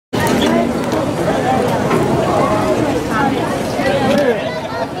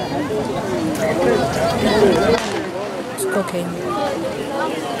Cayden.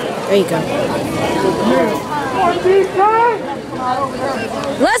 There you go.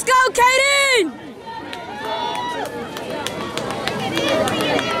 Let's go, Cayden!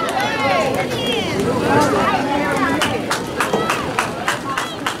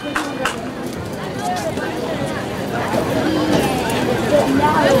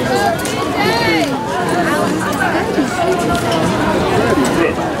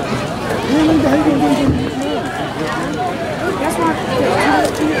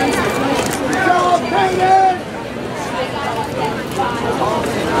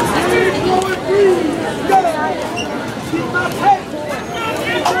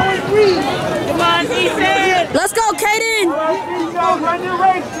 Let's go, Cayden!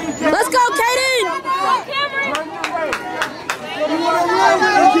 Let's go, Cayden!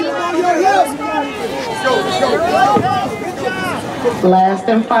 Last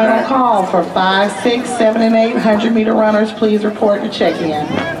and final call for 5, 6, 7, and 800-meter runners. Please report to check-in.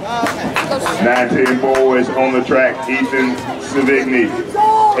 19 boys on the track: Ethan Savigny,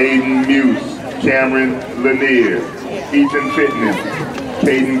 Aiden Muse, Cameron Lanier, Ethan Fitness,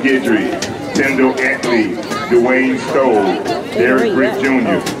 Cayden Guidry, Tyndall Anthony, Dwayne Stowe, Derek Britt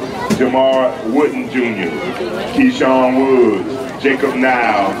Jr., Jamar Wooden Jr., Keyshawn Woods, Jacob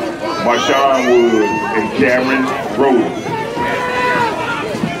Niles, Marshawn Woods, and Cameron Rhodes.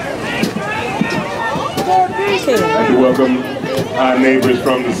 I'd like to welcome our neighbors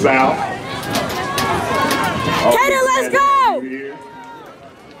from the south. Cayden, let's go!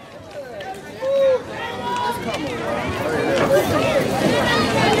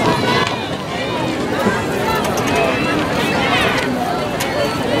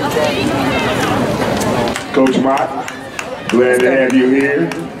 Coach Mott, glad to have you here.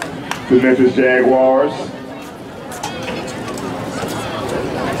 The Memphis Jaguars.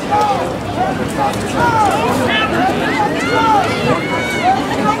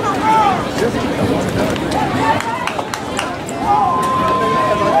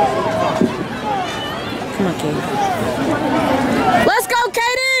 Come on, Cayden. Let's go,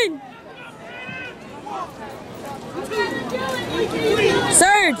 Cayden!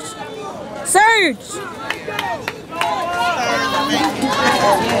 Surge! Surge!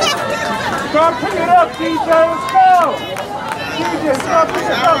 Start picking it up, DJ. Let's go. DJ, start picking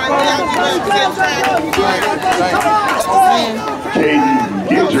it up, Cayden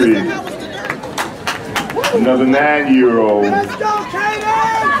Guidry, another 9-year-old. Let's go, Cayden!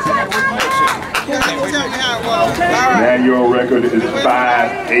 9-year-old record is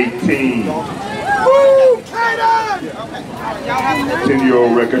 5:18. Woo, Cayden!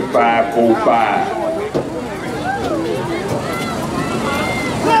 10-year-old record 5:05.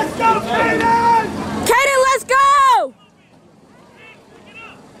 Let's go, Cayden! Cayden, let's go!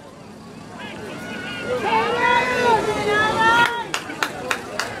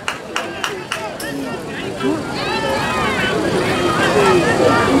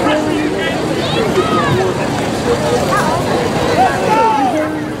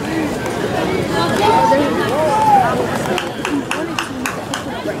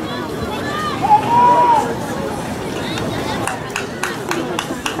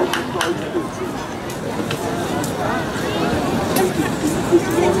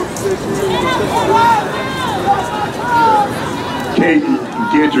 Cayden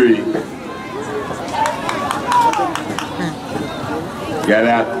Guidry got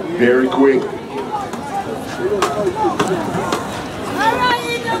out very quick.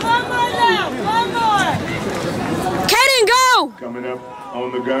 Cayden, go! Coming up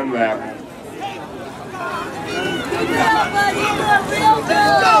on the gun lap.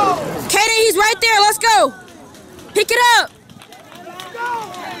 Cayden, he's right there. Let's go. Pick it up.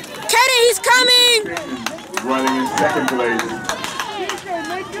 Cayden, he's coming. Running in second place.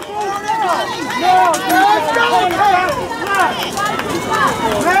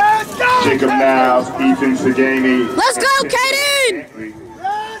 Jacob Niles, Ethan Savigny. Let's go, Cayden!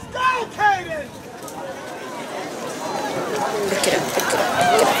 Let's go, Cayden! Pick it up, pick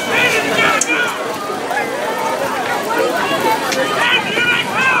it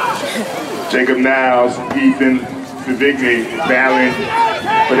up. Jacob Niles, Ethan Savigny battling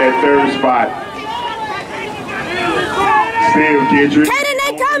for that third spot. Still Guidry. Cayden,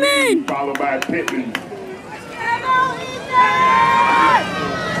 they coming! Followed by Pittman.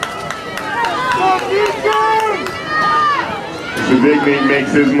 Savigny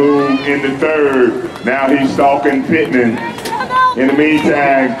makes his move in the third. Now he's stalking Pittman. In the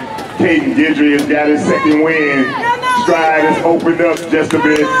meantime, Cayden Guidry has got his second win. Stride has opened up just a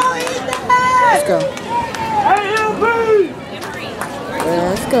bit. Let's go.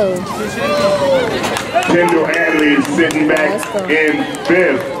 Let's go. Kendall Adley sitting back in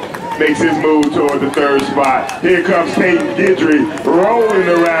 5th. Makes his move toward the 3rd spot. Here comes Cayden Guidry rolling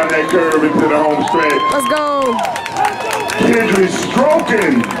around that curve into the home stretch. Let's go. Guidry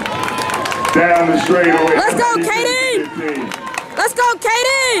stroking down the straightaway. Let's go, Cayden. Let's go,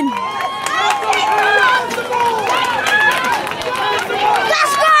 Cayden.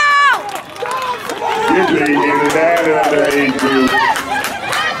 Let's go. Guidry in the 9 underage group.